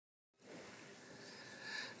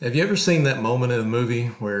Have you ever seen that moment in a movie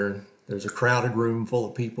where there's a crowded room full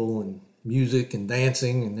of people and music and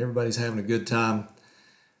dancing and everybody's having a good time?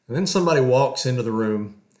 And then somebody walks into the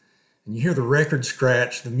room and you hear the record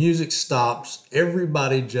scratch, the music stops,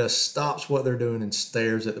 everybody just stops what they're doing and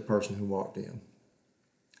stares at the person who walked in.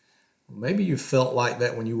 Well, maybe you felt like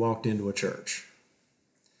that when you walked into a church.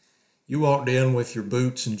 You walked in with your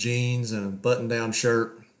boots and jeans and a button-down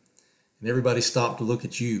shirt, and everybody stopped to look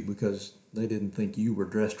at you because they didn't think you were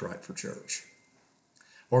dressed right for church.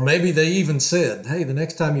 Or maybe they even said, hey, the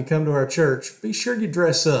next time you come to our church, be sure you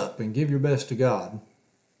dress up and give your best to God.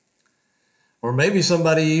 Or maybe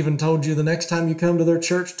somebody even told you the next time you come to their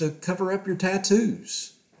church to cover up your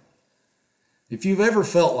tattoos. If you've ever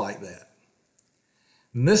felt like that,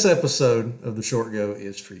 then this episode of The Short Go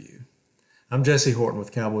is for you. I'm Jesse Horton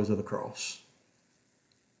with Cowboys of the Cross.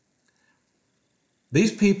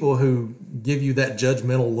 These people who give you that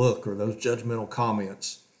judgmental look or those judgmental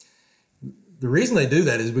comments, the reason they do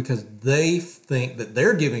that is because they think that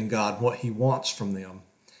they're giving God what he wants from them,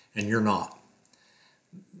 and you're not.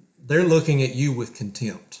 They're looking at you with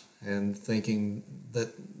contempt and thinking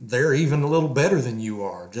that they're even a little better than you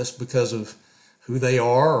are just because of who they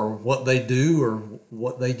are or what they do or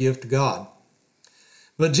what they give to God.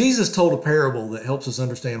 But Jesus told a parable that helps us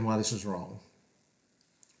understand why this is wrong.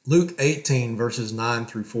 Luke 18, verses 9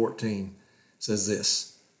 through 14 says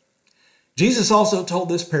this. Jesus also told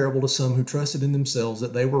this parable to some who trusted in themselves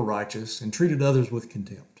that they were righteous and treated others with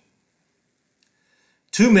contempt.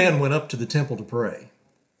 Two men went up to the temple to pray,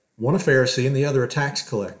 one a Pharisee and the other a tax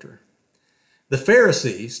collector. The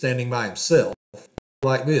Pharisee, standing by himself,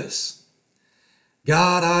 like this,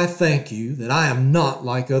 God, I thank you that I am not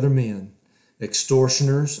like other men,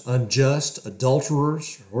 extortioners, unjust,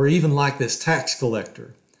 adulterers, or even like this tax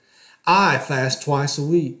collector. I fast twice a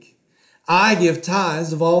week. I give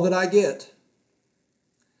tithes of all that I get.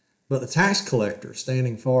 But the tax collector,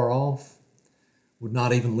 standing far off, would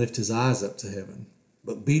not even lift his eyes up to heaven,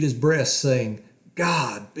 but beat his breast, saying,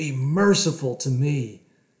 God, be merciful to me,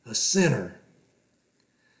 a sinner.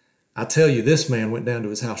 I tell you, this man went down to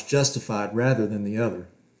his house justified rather than the other.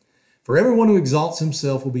 For everyone who exalts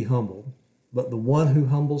himself will be humbled, but the one who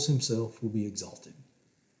humbles himself will be exalted.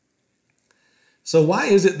 So why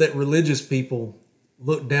is it that religious people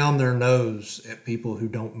look down their nose at people who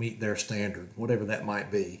don't meet their standard, whatever that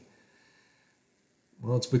might be?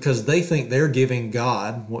 Well, it's because they think they're giving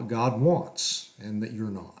God what God wants and that you're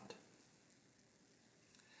not.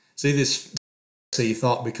 See, this Pharisee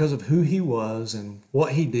thought because of who he was and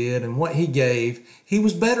what he did and what he gave, he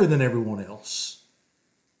was better than everyone else.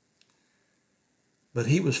 But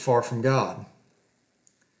he was far from God.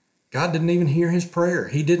 God didn't even hear his prayer.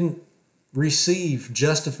 He didn't receive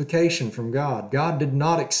justification from God. God did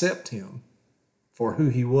not accept him for who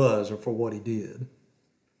he was or for what he did.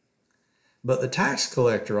 But the tax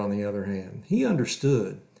collector, on the other hand, he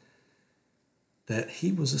understood that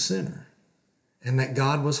he was a sinner and that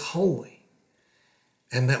God was holy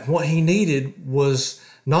and that what he needed was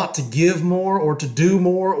not to give more or to do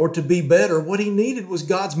more or to be better. What he needed was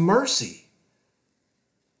God's mercy.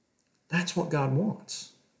 That's what God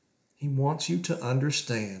wants. He wants you to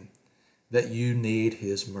understand that you need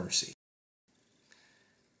his mercy.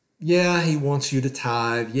 Yeah, he wants you to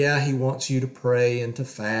tithe. Yeah, he wants you to pray and to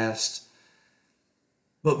fast.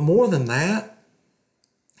 But more than that,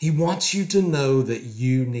 he wants you to know that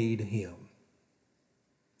you need him.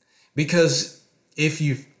 Because if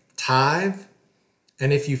you tithe,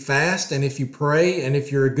 and if you fast, and if you pray, and if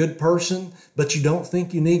you're a good person, but you don't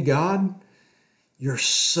think you need God, you're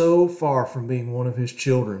so far from being one of his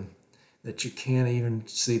children that you can't even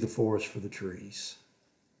see the forest for the trees.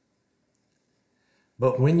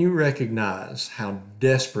 But when you recognize how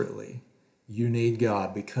desperately you need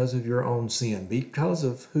God because of your own sin, because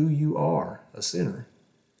of who you are, a sinner,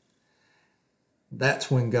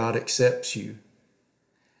 that's when God accepts you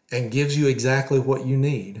and gives you exactly what you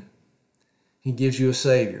need. He gives you a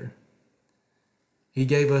Savior. He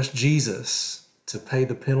gave us Jesus to pay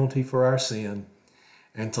the penalty for our sin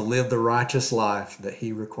and to live the righteous life that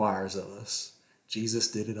he requires of us.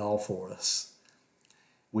 Jesus did it all for us.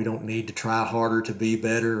 We don't need to try harder to be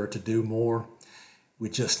better or to do more. We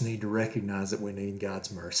just need to recognize that we need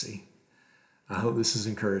God's mercy. I hope this is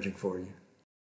encouraging for you.